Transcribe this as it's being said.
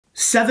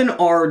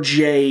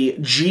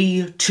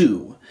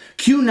7RJG2,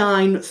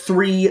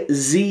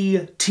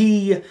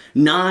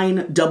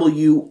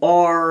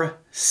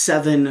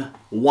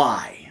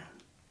 Q93ZT9WR7Y.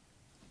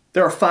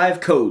 There are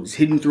 5 codes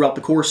hidden throughout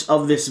the course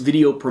of this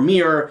video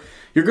premiere.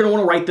 You're going to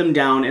want to write them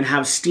down and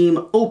have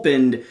Steam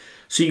opened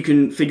so you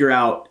can figure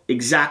out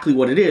exactly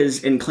what it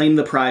is and claim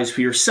the prize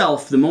for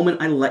yourself the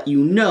moment I let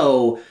you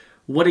know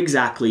what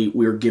exactly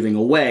we're giving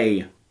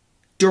away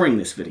during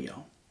this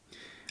video.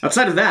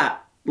 Outside of that,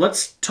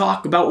 let's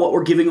talk about what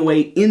we're giving away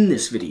in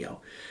this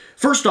video.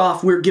 First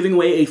off, we're giving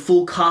away a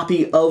full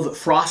copy of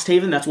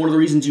Frosthaven. That's one of the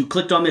reasons you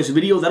clicked on this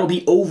video. That'll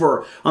be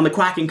over on the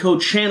Quack and Co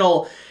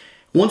channel.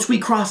 Once we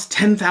cross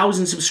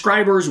 10,000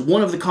 subscribers,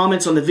 one of the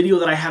comments on the video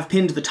that I have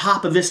pinned to the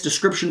top of this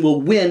description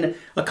will win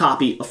a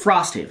copy of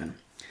Frosthaven.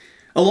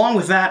 Along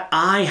with that,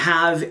 I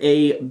have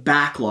a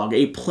backlog,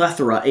 a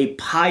plethora, a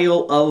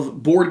pile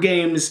of board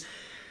games.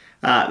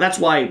 That's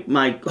why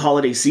my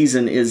holiday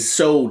season is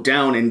so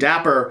down and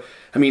dapper.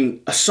 I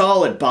mean, a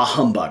solid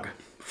Bahumbug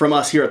from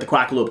us here at the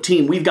Quackalope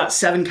team. We've got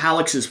 7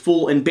 calyxes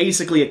full and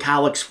basically a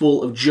calyx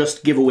full of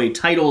just giveaway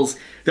titles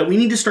that we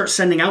need to start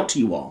sending out to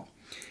you all.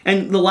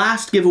 And the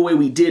last giveaway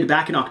we did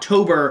back in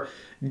October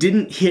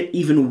didn't hit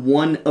even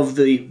one of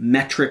the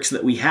metrics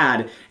that we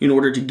had in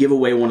order to give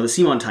away one of the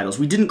CMON titles.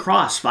 We didn't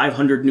cross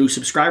 500 new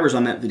subscribers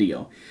on that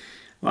video,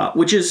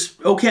 which is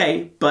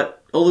okay,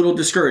 but a little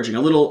discouraging,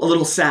 a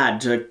little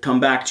sad to come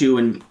back to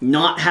and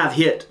not have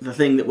hit the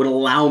thing that would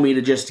allow me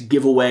to just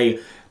give away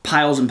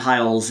piles and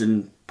piles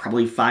and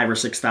probably $5,000 or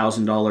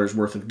 $6,000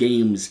 worth of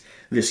games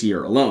this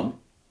year alone.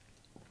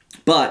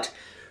 But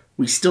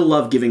we still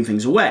love giving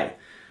things away.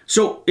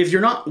 So if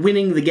you're not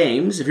winning the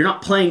games, if you're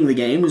not playing the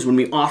games when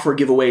we offer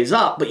giveaways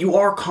up, but you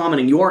are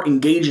commenting, you are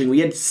engaging, we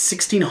had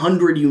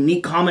 1,600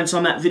 unique comments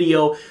on that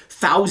video,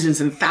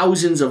 thousands and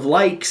thousands of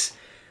likes,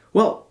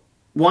 well,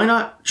 why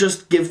not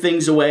just give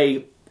things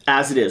away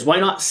as it is?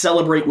 Why not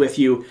celebrate with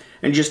you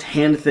and just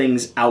hand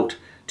things out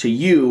to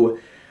you?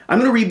 I'm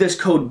going to read this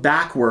code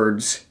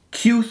backwards.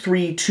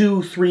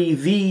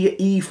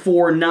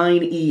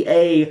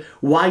 Q323VE49EA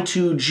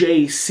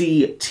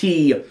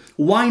Y2JCT.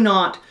 Why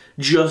not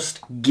just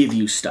give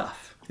you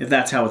stuff, if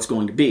that's how it's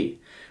going to be?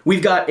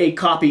 We've got a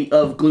copy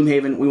of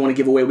Gloomhaven we want to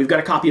give away. We've got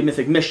a copy of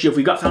Mythic Mischief.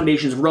 We've got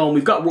Foundations of Rome.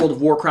 We've got World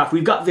of Warcraft.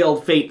 We've got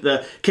Veiled Fate,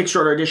 the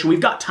Kickstarter edition. We've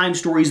got Time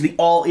Stories, the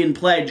all-in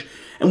pledge.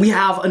 And we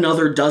have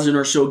another dozen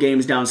or so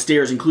games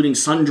downstairs, including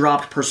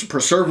Sundropped,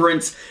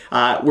 Perseverance.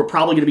 We're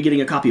probably going to be getting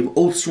a copy of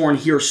Oathsworn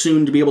here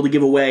soon to be able to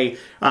give away.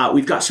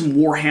 We've got some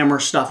Warhammer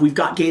stuff. We've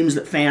got games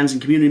that fans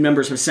and community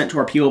members have sent to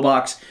our P.O.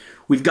 box.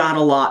 We've got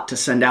a lot to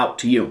send out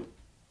to you.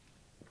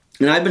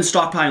 And I've been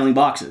stockpiling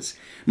boxes.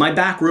 My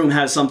back room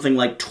has something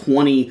like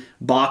 20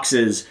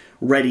 boxes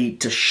ready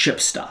to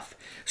ship stuff.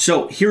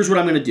 So here's what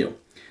I'm going to do.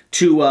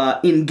 To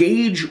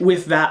engage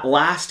with that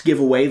last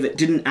giveaway that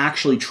didn't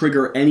actually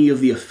trigger any of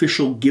the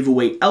official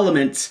giveaway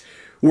elements,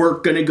 we're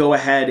going to go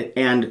ahead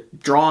and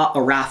draw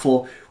a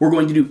raffle. We're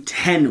going to do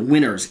 10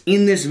 winners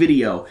in this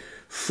video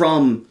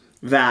from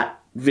that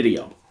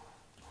video.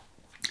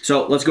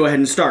 So let's go ahead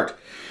and start.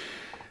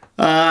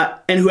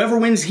 And whoever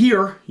wins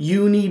here,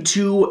 you need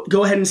to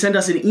go ahead and send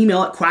us an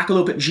email at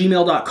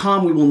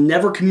quackalope@gmail.com. We will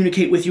never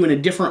communicate with you in a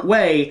different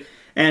way,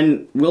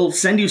 and we'll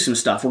send you some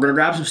stuff. We're going to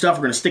grab some stuff,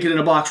 we're going to stick it in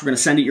a box, we're going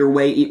to send it your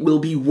way. It will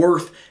be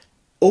worth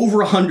over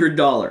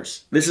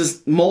 $100. This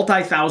is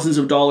multi-thousands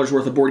of dollars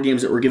worth of board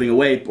games that we're giving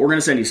away. We're going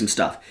to send you some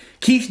stuff.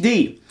 Keith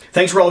D,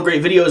 thanks for all the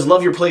great videos.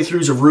 Love your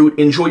playthroughs of Root.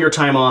 Enjoy your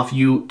time off.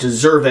 You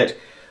deserve it.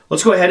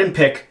 Let's go ahead and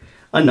pick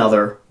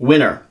another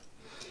winner.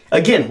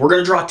 Again, we're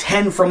going to draw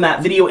 10 from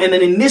that video, and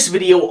then in this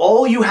video,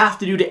 all you have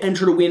to do to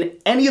enter to win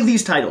any of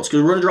these titles,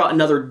 because we're going to draw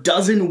another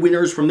dozen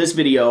winners from this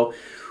video,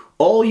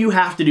 all you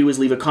have to do is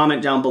leave a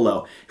comment down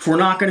below. If we're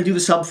not going to do the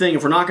sub thing,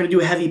 if we're not going to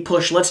do a heavy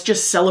push, let's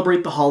just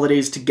celebrate the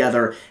holidays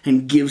together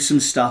and give some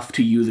stuff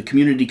to you, the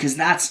community, because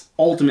that's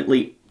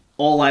ultimately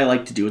all I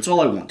like to do. It's all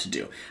I want to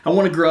do. I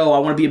want to grow. I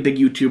want to be a big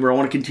YouTuber. I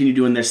want to continue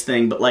doing this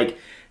thing, but like,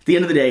 at the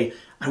end of the day,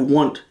 I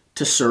want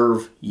to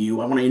serve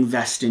you. I want to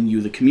invest in you,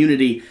 the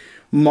community.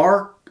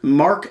 Mark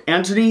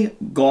Anthony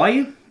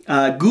Goy,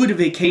 good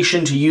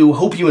vacation to you.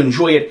 Hope you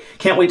enjoy it.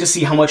 Can't wait to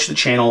see how much the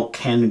channel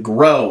can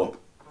grow.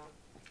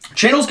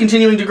 Channel's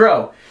continuing to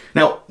grow.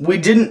 Now, we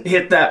didn't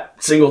hit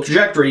that single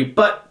trajectory,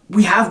 but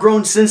we have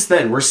grown since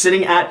then. We're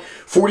sitting at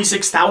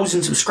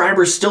 46,000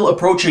 subscribers, still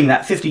approaching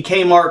that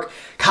 50K mark.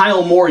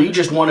 Kyle Moore, you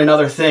just won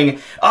another thing.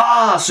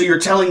 Ah, so you're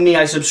telling me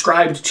I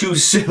subscribed too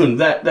soon.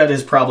 That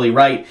is probably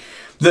right.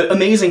 The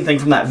amazing thing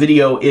from that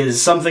video is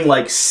something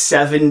like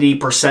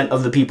 70%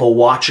 of the people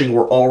watching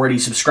were already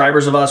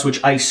subscribers of us,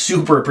 which I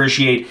super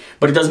appreciate,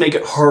 but it does make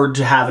it hard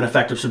to have an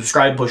effective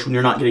subscribe push when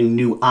you're not getting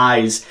new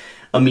eyes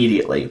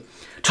immediately.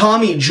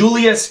 Tommy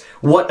Julius,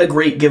 what a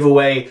great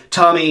giveaway.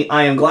 Tommy,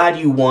 I am glad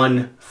you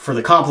won. For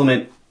the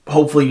compliment,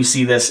 hopefully you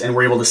see this and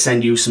we're able to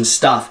send you some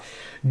stuff.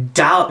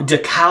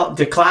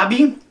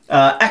 Declabi,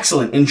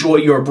 excellent, enjoy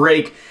your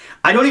break.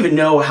 I don't even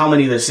know how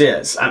many this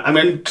is. I'm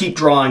going to keep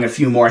drawing a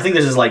few more. I think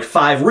this is like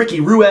 5. Ricky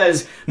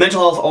Ruiz,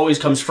 mental health always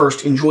comes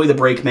first. Enjoy the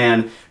break,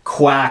 man.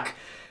 Quack.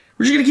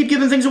 We're just going to keep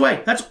giving things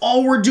away. That's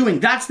all we're doing.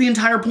 That's the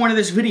entire point of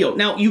this video.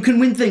 Now, you can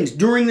win things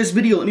during this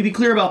video. Let me be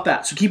clear about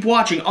that. So keep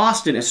watching.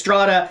 Austin,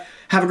 Estrada,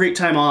 have a great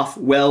time off.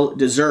 Well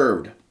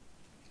deserved.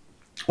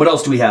 What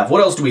else do we have?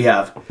 What else do we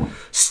have?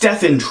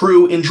 Stefan,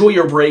 true. Enjoy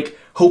your break.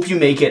 Hope you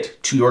make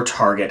it to your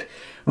target.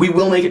 We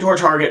will make it to our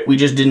target. We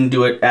just didn't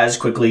do it as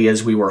quickly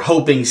as we were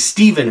hoping.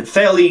 Steven,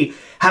 Fairly,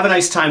 have a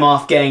nice time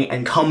off, gang,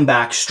 and come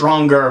back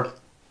stronger.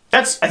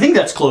 I think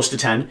that's close to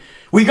 10.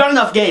 We've got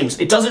enough games.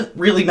 It doesn't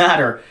really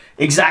matter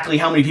exactly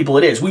how many people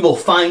it is. We will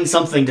find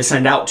something to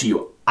send out to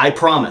you. I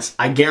promise.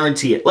 I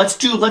guarantee it. Let's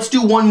do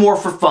one more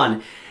for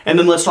fun, and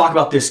then let's talk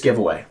about this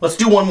giveaway. Let's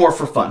do one more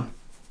for fun.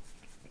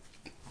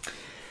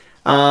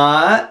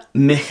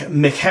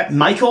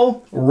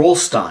 Michael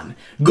Rolston.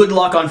 Good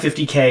luck on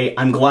 50K.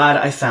 I'm glad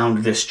I found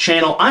this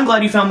channel. I'm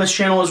glad you found this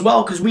channel as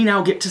well, because we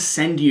now get to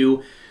send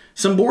you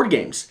some board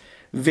games.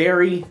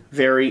 Very,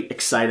 very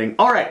exciting.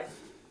 All right.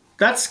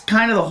 That's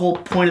kind of the whole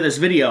point of this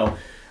video.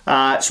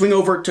 Swing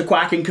over to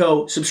Quack and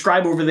Co.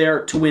 Subscribe over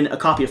there to win a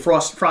copy of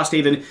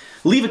Frosthaven.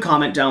 Leave a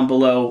comment down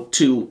below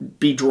to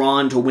be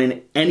drawn to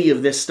win any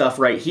of this stuff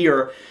right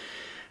here.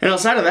 And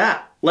outside of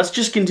that, let's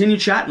just continue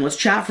chatting. Let's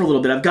chat for a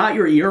little bit. I've got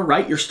your ear,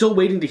 right? You're still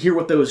waiting to hear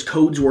what those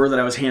codes were that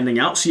I was handing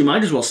out, so you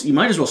might as well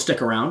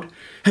stick around.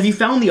 Have you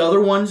found the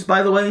other ones,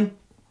 by the way?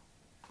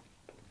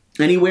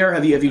 Anywhere?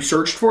 Have you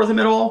searched for them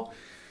at all?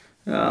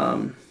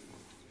 I'm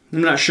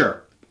not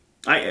sure.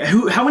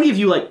 How many of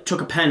you like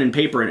took a pen and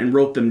paper and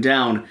wrote them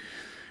down?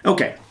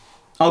 Okay,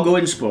 I'll go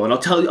ahead and spoil it.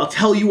 I'll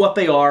tell you what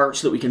they are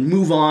so that we can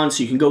move on,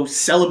 so you can go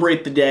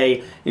celebrate the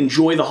day,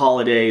 enjoy the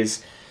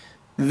holidays.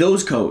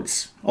 Those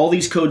codes, all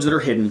these codes that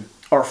are hidden,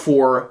 are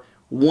for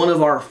one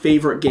of our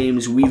favorite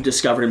games we've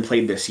discovered and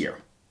played this year.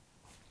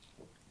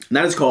 And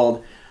that is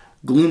called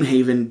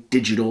Gloomhaven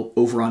Digital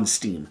over on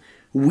Steam.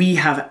 We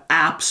have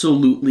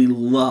absolutely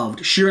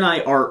loved. Sheer and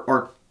I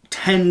are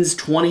 10s,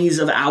 20s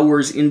of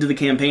hours into the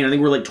campaign. I think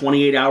we're like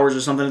 28 hours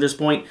or something at this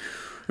point.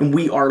 And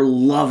we are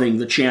loving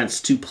the chance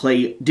to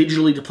play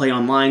digitally, to play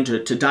online,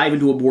 to dive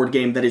into a board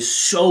game that is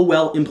so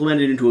well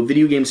implemented into a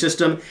video game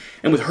system.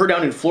 And with her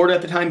down in Florida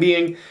at the time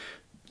being,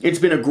 it's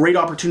been a great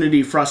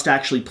opportunity for us to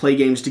actually play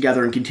games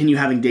together and continue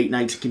having date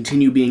nights and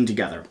continue being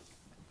together.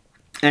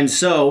 And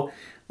so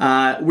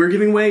we're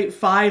giving away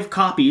 5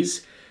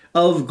 copies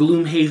of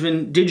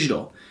Gloomhaven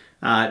Digital.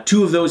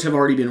 2 of those have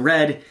already been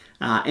read,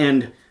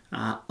 and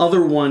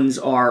other ones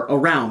are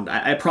around.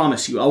 I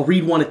promise you. I'll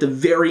read one at the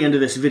very end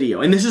of this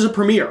video. And this is a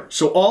premiere.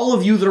 So all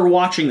of you that are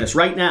watching this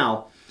right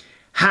now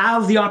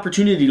have the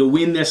opportunity to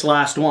win this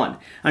last one.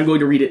 I'm going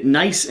to read it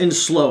nice and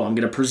slow. I'm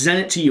going to present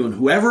it to you. And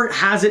whoever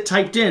has it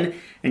typed in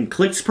and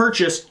clicks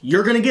purchase,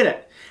 you're going to get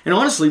it. And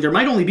honestly, there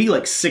might only be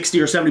like 60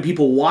 or 70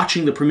 people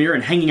watching the premiere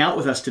and hanging out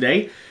with us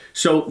today.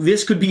 So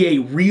this could be a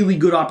really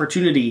good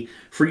opportunity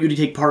for you to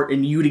take part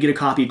and you to get a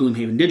copy of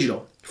Gloomhaven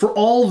Digital. For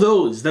all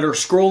those that are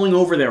scrolling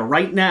over there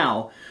right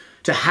now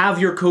to have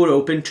your code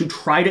open, to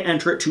try to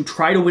enter it, to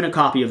try to win a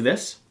copy of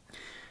this,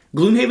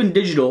 Gloomhaven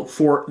Digital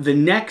for the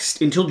next,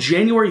 until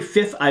January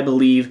 5th, I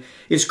believe,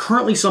 is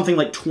currently something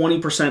like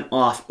 20%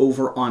 off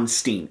over on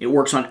Steam. It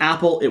works on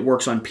Apple, it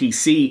works on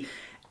PC,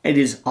 it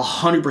is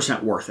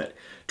 100% worth it.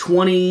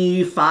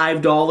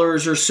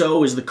 $25 or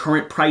so is the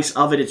current price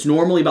of it. It's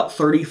normally about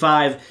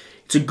 $35.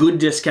 It's a good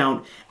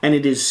discount, and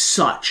it is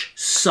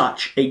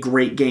such a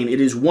great game.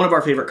 It is one of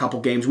our favorite couple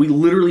games. We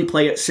literally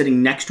play it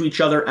sitting next to each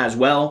other as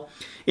well.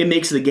 It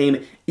makes the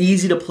game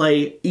easy to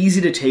play,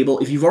 easy to table.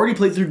 If you've already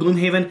played through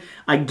Gloomhaven,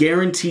 I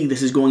guarantee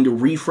this is going to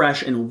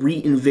refresh and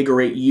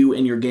reinvigorate you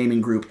and your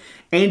gaming group.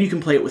 And you can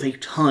play it with a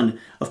ton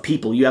of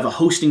people. You have a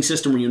hosting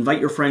system where you invite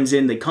your friends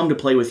in, they come to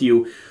play with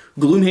you.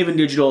 Gloomhaven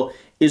Digital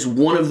is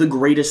one of the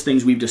greatest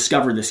things we've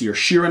discovered this year.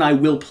 Sheer and I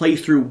will play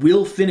through,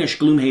 we'll finish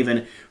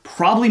Gloomhaven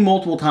probably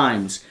multiple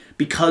times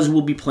because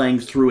we'll be playing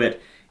through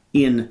it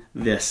in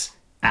this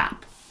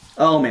app.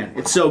 Oh man,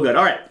 it's so good.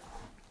 All right,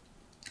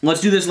 let's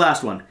do this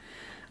last one.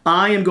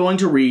 I am going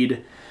to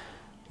read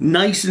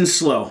nice and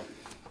slow.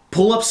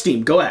 Pull up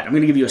Steam. Go ahead. I'm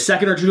going to give you a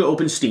second or two to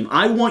open Steam.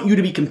 I want you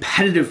to be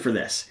competitive for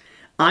this.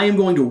 I am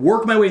going to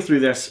work my way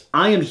through this.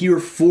 I am here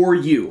for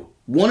you.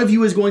 One of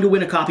you is going to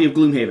win a copy of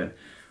Gloomhaven.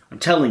 I'm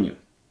telling you.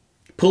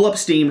 Pull up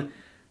Steam,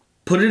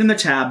 put it in the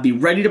tab, be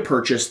ready to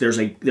purchase. There's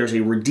a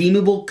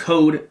redeemable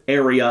code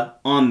area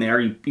on there.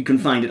 You can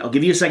find it. I'll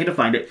give you a second to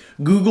find it.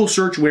 Google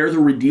search where the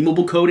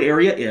redeemable code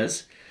area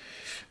is.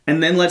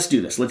 And then let's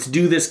do this. Let's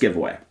do this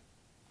giveaway.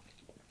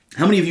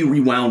 How many of you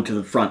rewound to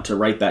the front to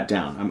write that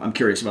down? I'm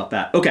curious about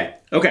that. Okay.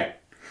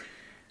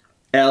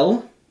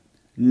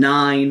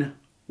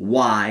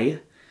 L9Y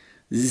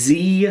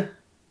Z.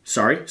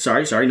 Sorry.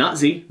 Not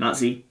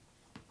Z.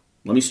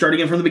 Let me start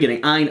again from the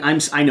beginning.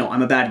 I know,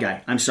 I'm a bad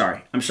guy. I'm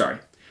sorry.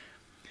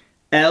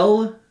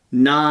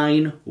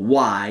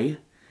 L9Y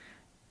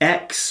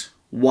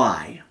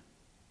XY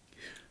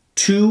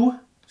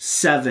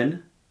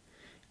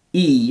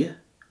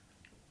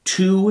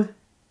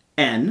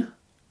 27E2N.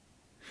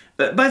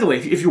 By the way,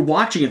 if you're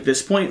watching at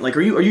this point, like,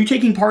 are you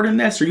taking part in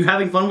this? Are you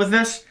having fun with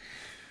this?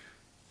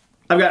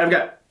 I've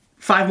got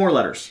 5 more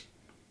letters.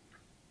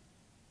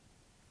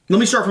 Let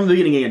me start from the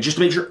beginning again, just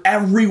to make sure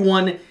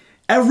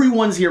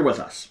everyone's here with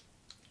us.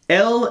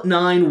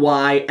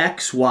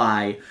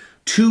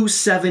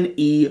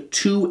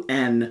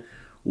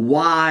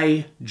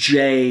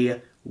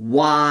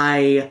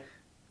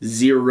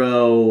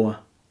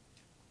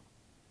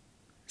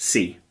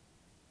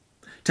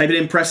 Type it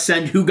in, press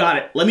send. Who got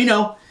it? Let me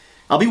know.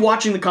 I'll be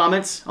watching the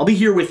comments. I'll be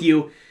here with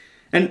you.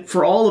 And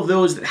for all of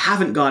those that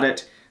haven't got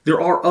it, there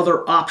are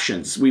other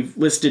options. We've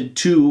listed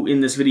 2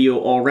 in this video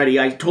already.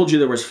 I told you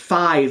there was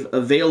 5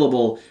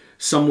 available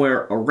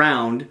somewhere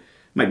around.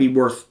 Might be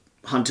worth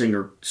hunting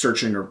or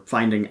searching or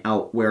finding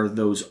out where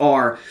those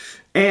are.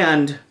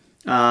 And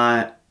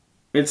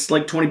it's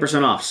like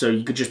 20% off, so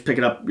you could just pick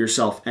it up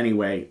yourself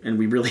anyway. And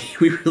we really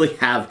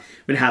have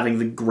been having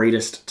the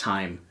greatest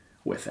time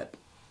with it.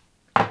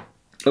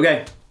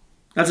 Okay,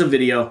 that's a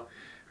video.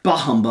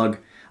 Bahumbug.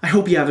 I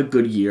hope you have a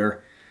good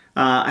year.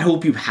 I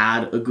hope you've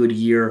had a good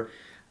year.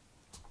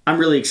 I'm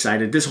really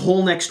excited. This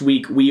whole next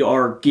week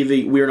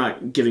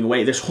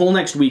this whole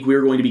next week we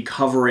are going to be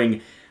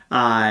covering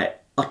a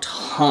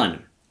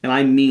ton, and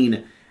I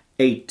mean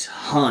a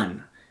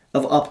ton,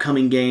 of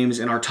upcoming games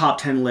and our top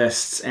 10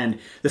 lists and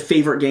the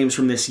favorite games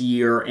from this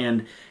year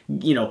and,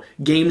 you know,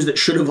 games that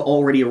should have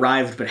already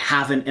arrived but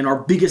haven't, and our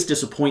biggest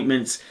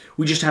disappointments.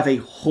 We just have a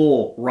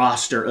whole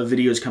roster of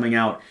videos coming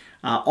out,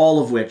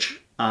 all of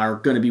which are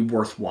going to be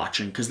worth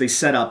watching because they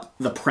set up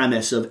the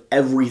premise of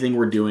everything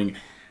we're doing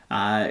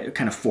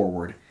kind of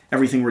forward,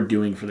 everything we're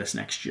doing for this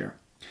next year.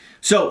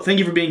 So thank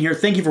you for being here.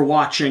 Thank you for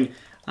watching.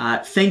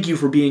 Thank you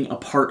for being a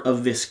part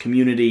of this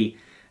community.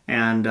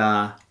 And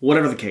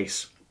whatever the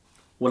case,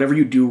 whatever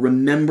you do,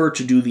 remember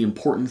to do the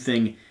important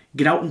thing.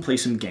 Get out and play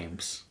some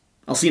games.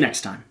 I'll see you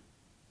next time.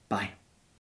 Bye.